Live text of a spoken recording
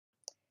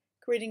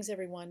Greetings,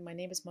 everyone. My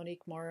name is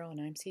Monique Morrow,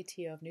 and I'm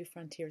CTO of New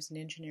Frontiers in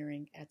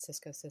Engineering at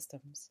Cisco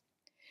Systems.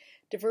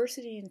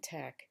 Diversity in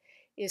tech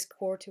is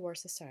core to our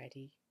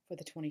society for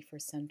the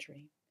 21st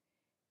century.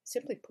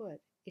 Simply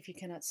put, if you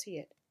cannot see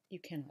it, you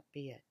cannot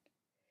be it.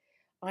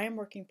 I am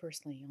working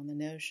personally on the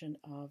notion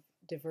of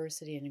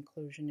diversity and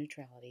inclusion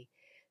neutrality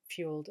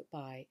fueled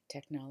by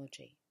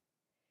technology.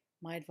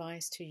 My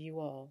advice to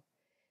you all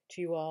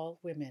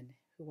women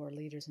who are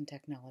leaders in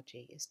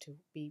technology, is to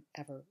be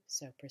ever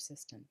so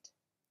persistent.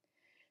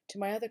 To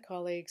my other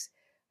colleagues,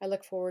 I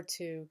look forward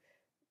to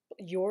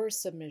your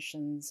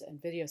submissions and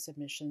video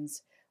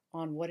submissions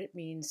on what it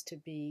means to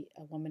be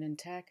a woman in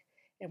tech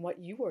and what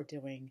you are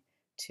doing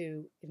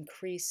to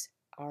increase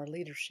our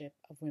leadership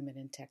of women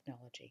in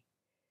technology.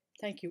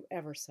 Thank you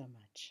ever so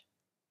much.